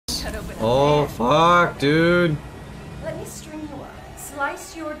Oh fuck, dude. Let me string you up,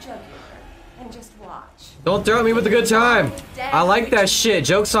 slice your jugular, and just watch. Don't throw at me with a good time. I like that shit.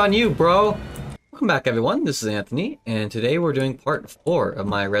 Joke's on you, bro. Welcome back, everyone. This is Anthony, and today we're doing part 4 of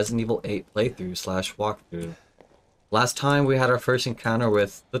my Resident Evil 8 playthrough slash walkthrough. Last time we had our first encounter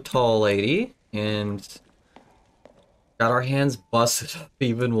with the tall lady, and got our hands busted up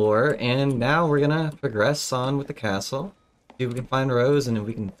even more, and now we're gonna progress on with the castle. See if we can find Rose, and if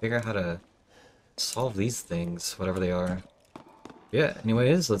we can figure out how to solve these things, whatever they are. Yeah,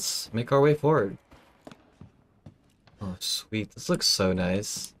 anyways, let's make our way forward. Oh, sweet. This looks so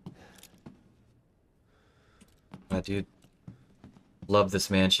nice. Ah, dude. Love this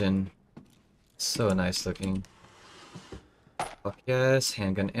mansion. So nice looking. Fuck yes.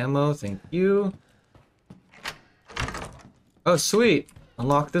 Handgun ammo, thank you. Oh, sweet.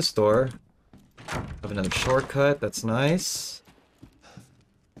 Unlock this door. Have another shortcut, that's nice.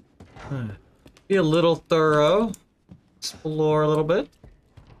 Be a little thorough. Explore a little bit.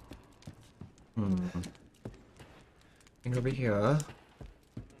 Over here.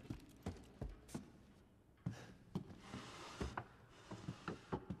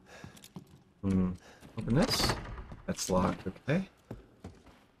 Open this. That's locked, okay.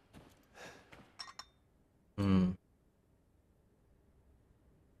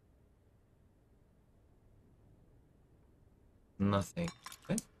 Nothing.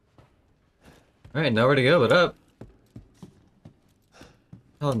 Okay. Alright, nowhere to go but up.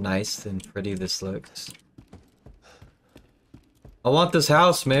 How nice and pretty this looks. I want this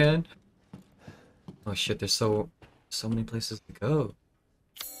house, man. Oh shit, there's so many places to go.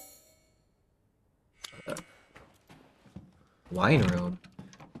 Wine room.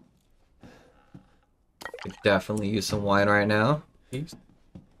 Could definitely use some wine right now. Please.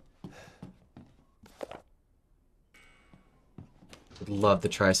 Would love to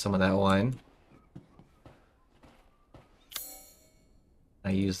try some of that wine. I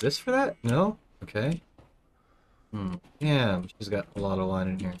use this for that? No? Okay. Damn, she's got a lot of wine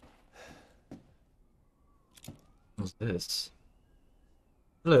in here. What's this?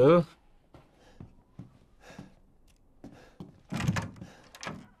 Hello?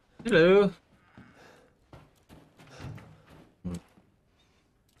 Hello?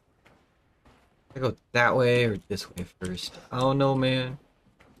 I go that way or this way first? I don't know, man.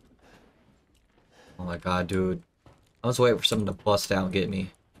 Oh my god, dude. I was waiting for something to bust out and get me.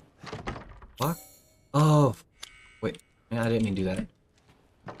 What? Oh, wait. Man, I didn't mean to do that.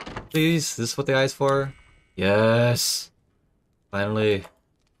 Please, this is what the eye's for? Yes. Finally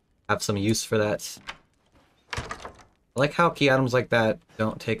have some use for that. I like how key items like that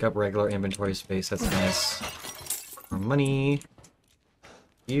don't take up regular inventory space. That's nice. More money.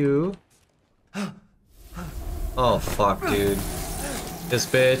 You. Oh, fuck, dude. This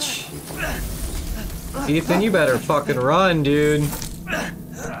bitch. Ethan, you better fucking run, dude.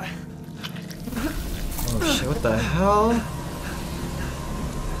 Oh shit, what the hell?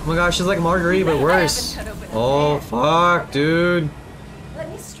 Oh my gosh, she's like Marguerite, but worse. Oh fuck, dude. Let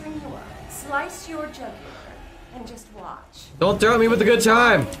me string you up, slice your jugular, and just watch. Don't throw at me with a good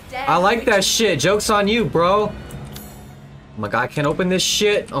time. I like that shit. Joke's on you, bro. Oh my god, I can't open this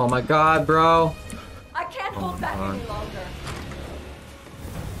shit. Oh my god, bro. I can't hold back any longer.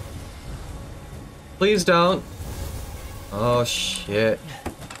 Please don't. Oh shit.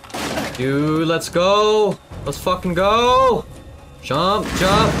 Dude, let's go. Let's fucking go. Jump,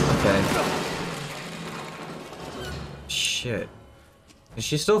 jump. Okay. Shit. Does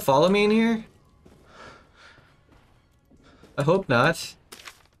she still follow me in here? I hope not.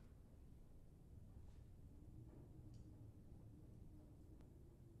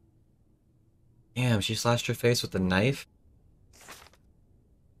 Damn, she slashed her face with a knife?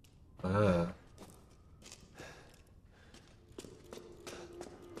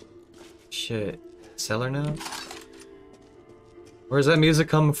 Shit. Cellar now? Where's that music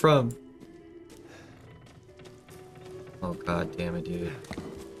coming from? Oh god damn it, dude.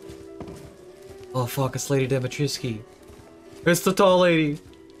 Oh fuck, it's Lady Dimitrescu. It's the tall lady!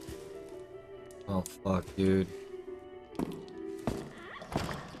 Oh fuck, dude.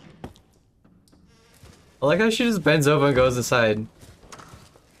 I like how she just bends over and goes inside.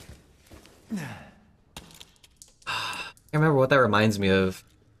 I can't remember what that reminds me of.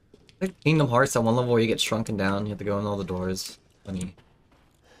 Like Kingdom Hearts, that one level where you get shrunken down, you have to go in all the doors. Funny.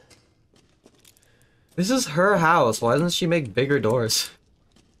 This is her house, why doesn't she make bigger doors?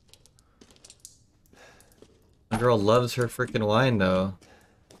 My girl loves her freaking wine though.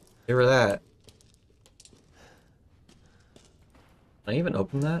 Give her that. Can I even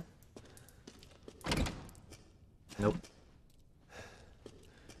open that? Nope.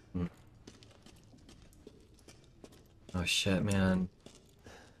 Oh shit, man.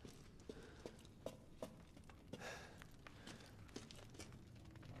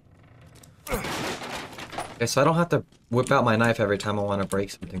 Okay, so I don't have to whip out my knife every time I want to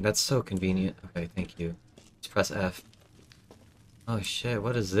break something. That's so convenient. Okay, thank you. Just press F. Oh shit,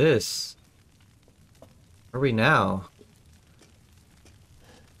 what is this? Where are we now?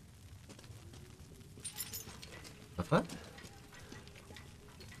 The fuck?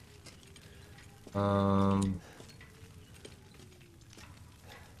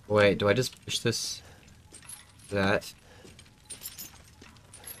 Wait, do I just push this? That?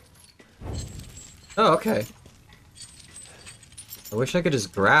 Oh, okay. I wish I could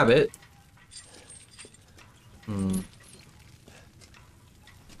just grab it. Come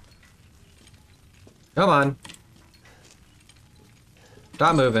on.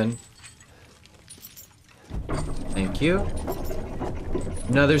 Stop moving. Thank you.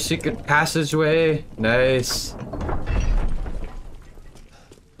 Another secret passageway. Nice.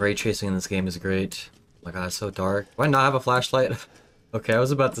 Ray tracing in this game is great. Oh my god, it's so dark. Do I not have a flashlight? Okay, I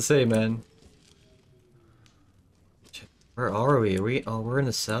was about to say, man. Where are we? Oh, we're in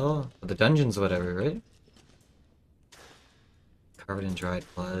the cell? Or the dungeons, whatever, right? Covered in dried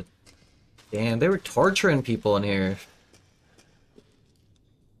blood. Damn, they were torturing people in here.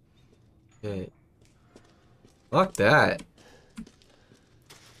 Shit. Fuck that.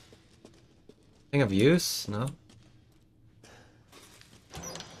 Thing of use? No?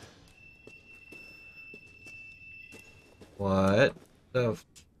 What the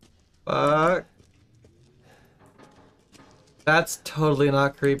fuck? That's totally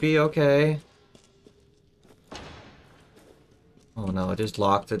not creepy, okay. Oh no, I just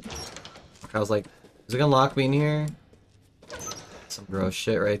locked it. I was like, is it gonna lock me in here? Some gross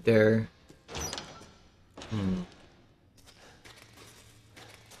shit right there.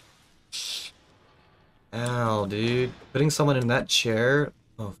 Ow, dude. Putting someone in that chair?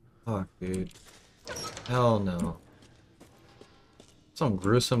 Oh, fuck, dude. Hell no. Some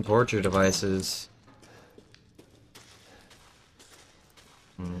gruesome torture devices.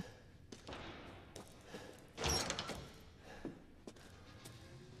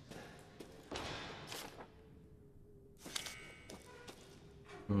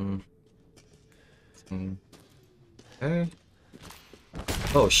 Okay.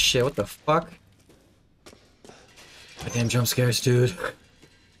 Oh shit, what the fuck? Goddamn jump scares, dude.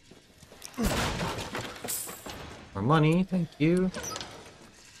 More money, thank you.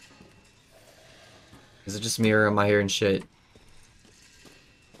 Is it just me or am I hearing shit?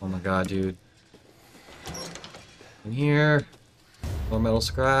 Oh my god, dude. In here. More metal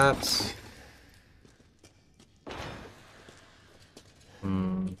scraps.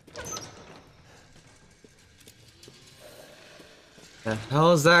 The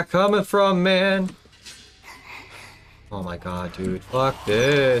hell is that coming from, man? Oh my god, dude. Fuck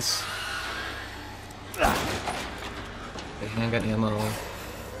this. The handgun ammo.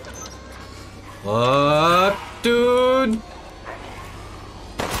 What, dude?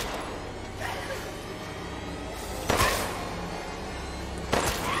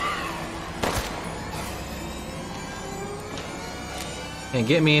 Can't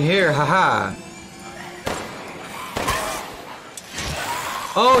get me in here, haha.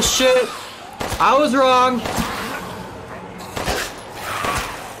 Oh shit! I was wrong!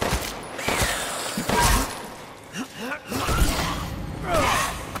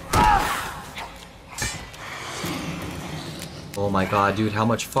 Oh my god, dude, how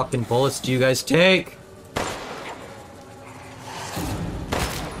much fucking bullets do you guys take?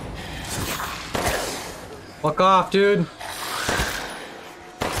 Fuck off, dude.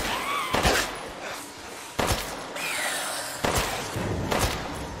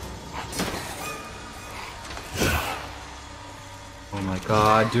 Oh my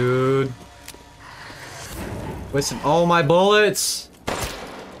god, dude. Wasting all my bullets.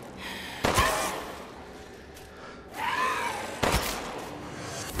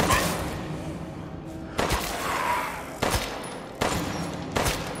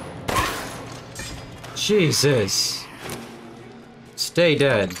 Jesus. Stay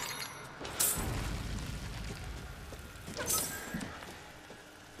dead.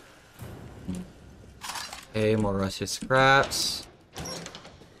 Okay, more rusty scraps.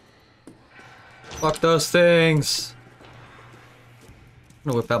 Fuck those things.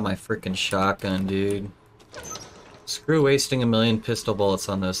 I'm gonna whip out my freaking shotgun, dude. Screw wasting 1,000,000 pistol bullets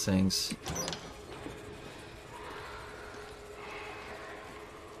on those things.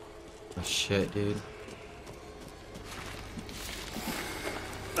 Oh shit, dude.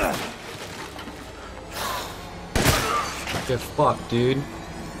 Get fucked, dude.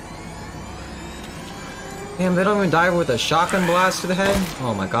 Damn, they don't even die with a shotgun blast to the head?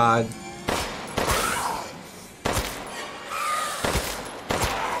 Oh my god.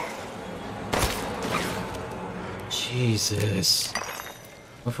 Jesus.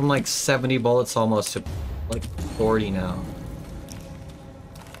 Went from like 70 bullets almost to like 40 now.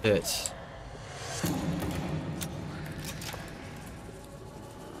 Shit.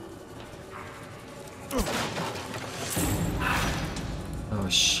 Oh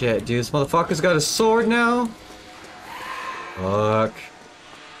shit, dude, this motherfucker's got a sword now? Fuck.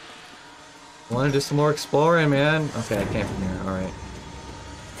 I wanna do some more exploring, man. Okay, I came from here, alright.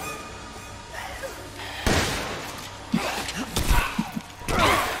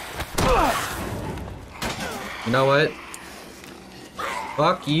 You know what?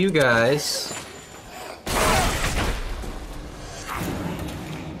 Fuck you guys.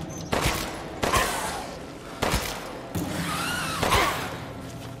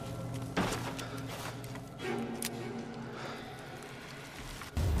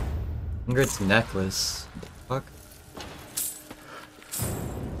 Ingrid's necklace. Fuck.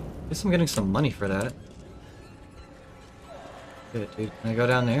 Guess I'm getting some money for that. Good, dude. Can I go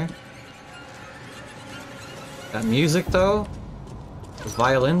down there? That music though? Those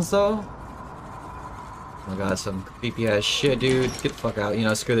violins though? Oh my god, some creepy ass shit, dude. Get the fuck out. You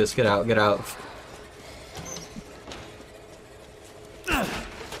know, screw this. Get out. Get out. I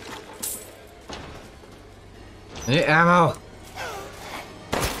need ammo.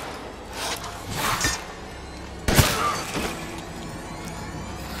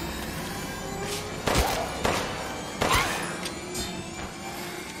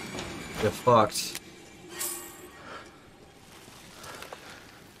 Get fucked.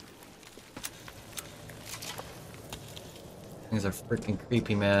 Things are freaking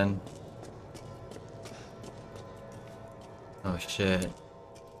creepy, man. Oh shit.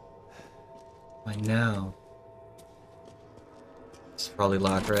 Why now? It's probably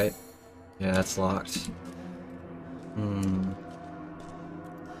locked, right? Yeah, it's locked. I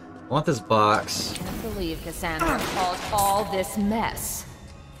want this box. I can't believe Cassandra caused all this mess.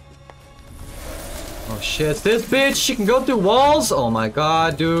 Oh shit, it's this bitch! She can go through walls? Oh my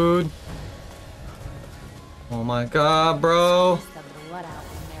god, dude. Oh my god, bro. The blood out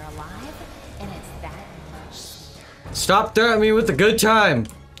when they're alive, and it's that much. Stop threatening me with a good time.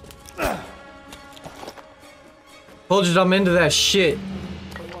 Told you I'm into that shit.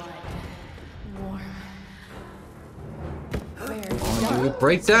 Dude,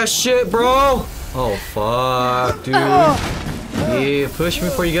 break that shit, bro! Oh fuck, dude. Yeah, push me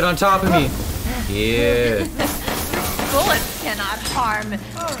before you get on top of me. Yeah. Bullets cannot harm.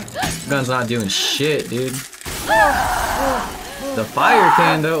 Gun's not doing shit, dude. The fire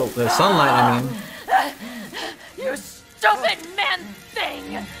can though. The sunlight, I mean. You stupid man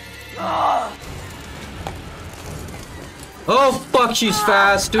thing! Oh fuck, she's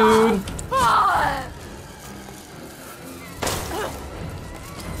fast, dude.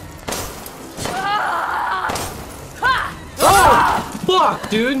 Oh fuck,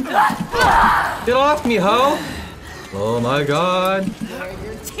 dude. Get off me, ho. Oh my god. Where are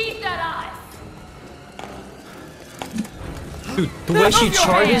your teeth at us? Dude, the way she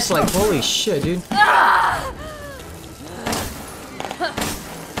charges, like, holy shit, dude. Oh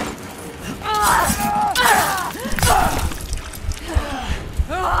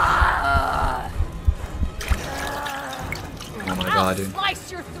my god, dude.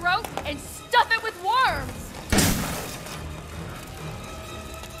 Slice your throat and stuff it with worms.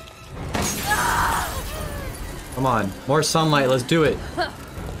 Come on, more sunlight, let's do it.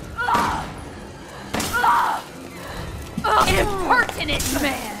 Impertinent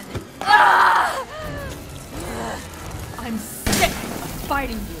man! I'm sick of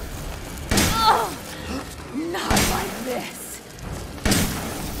fighting you. Not like this.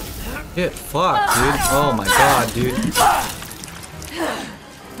 Get fucked, dude. Oh my god, dude.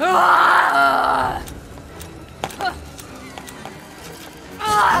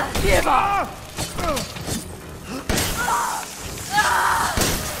 Give up!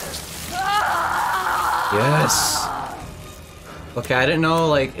 Yes. Okay, I didn't know,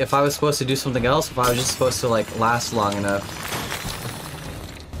 like, if I was supposed to do something else, if I was just supposed to, like, last long enough.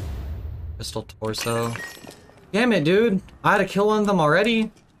 Pistol torso. Damn it, dude. I had to kill one of them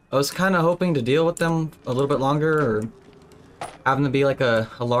already. I was kind of hoping to deal with them a little bit longer, or have them to be, like, a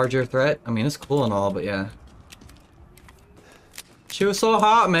larger threat. I mean, it's cool and all, but yeah. She was so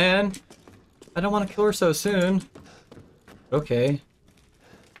hot, man. I don't want to kill her so soon. Okay.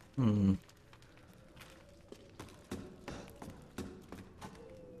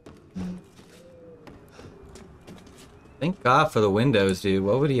 Thank God for the windows, dude.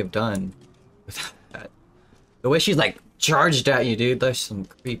 What would he have done without that? The way she's like charged at you, dude. That's some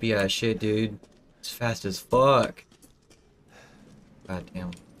creepy ass shit, dude. It's fast as fuck. God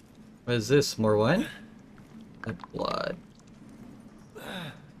damn. What is this? More what? Blood.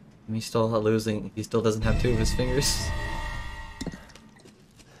 And he's still losing. He still doesn't have 2 of his fingers.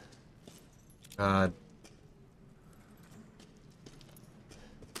 God.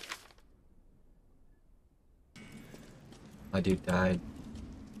 My dude died.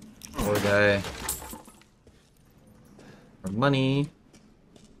 Poor guy. For money.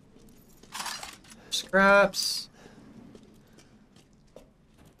 Scraps.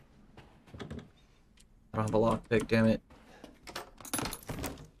 I don't have a lockpick, damn it.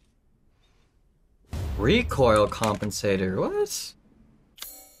 Recoil compensator, what?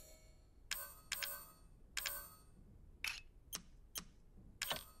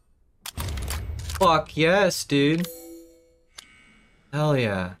 Fuck yes, dude. Hell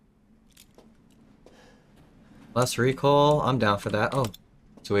yeah. Less recoil, I'm down for that. Oh,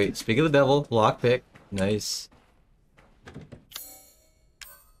 sweet. Speak of the devil, lockpick. Nice.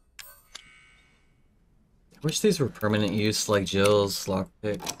 I wish these were permanent use like Jill's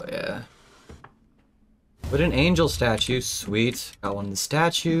lockpick, but yeah. Wooden angel statue, sweet. Got one of the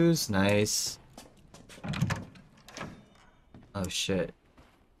statues, nice. Oh shit.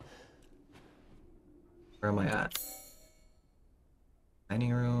 Where am I at?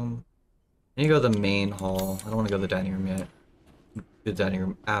 Dining room. I need to go to the main hall. I don't want to go to the dining room yet. Do the dining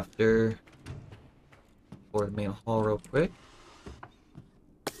room after. Or the main hall real quick.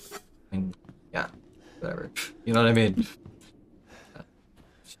 I mean, yeah, whatever. You know what I mean?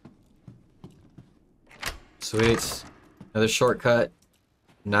 Sweet. Another shortcut.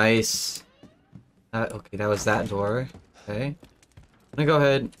 Nice. Okay, that was that door. Okay. I'm gonna go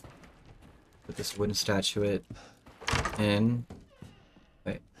ahead. Put this wooden statuette in.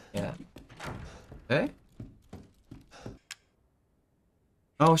 Wait, yeah. Okay.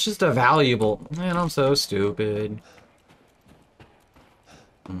 Oh, it's just a valuable. Man, I'm so stupid.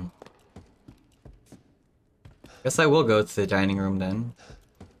 Guess I will go to the dining room then.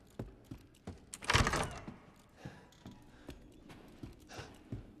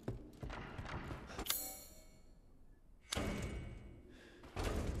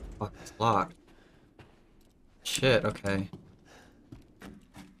 Fuck, it's locked. Shit, okay.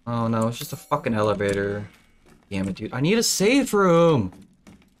 Oh no, it's just a fucking elevator. Damn it, dude. I need a safe room!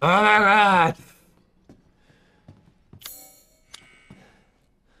 Oh my god!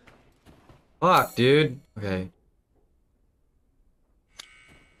 Fuck, dude. Okay.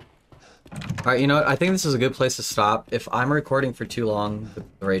 Alright, you know what? I think this is a good place to stop. If I'm recording for too long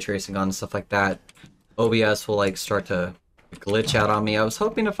with the ray tracing on and stuff like that, OBS will like start to glitch out on me. I was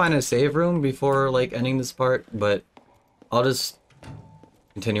hoping to find a save room before like ending this part, but I'll just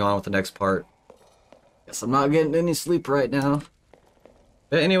continue on with the next part. Guess I'm not getting any sleep right now.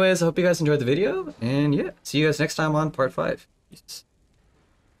 But anyways, I hope you guys enjoyed the video, and yeah, see you guys next time on part 5. Peace.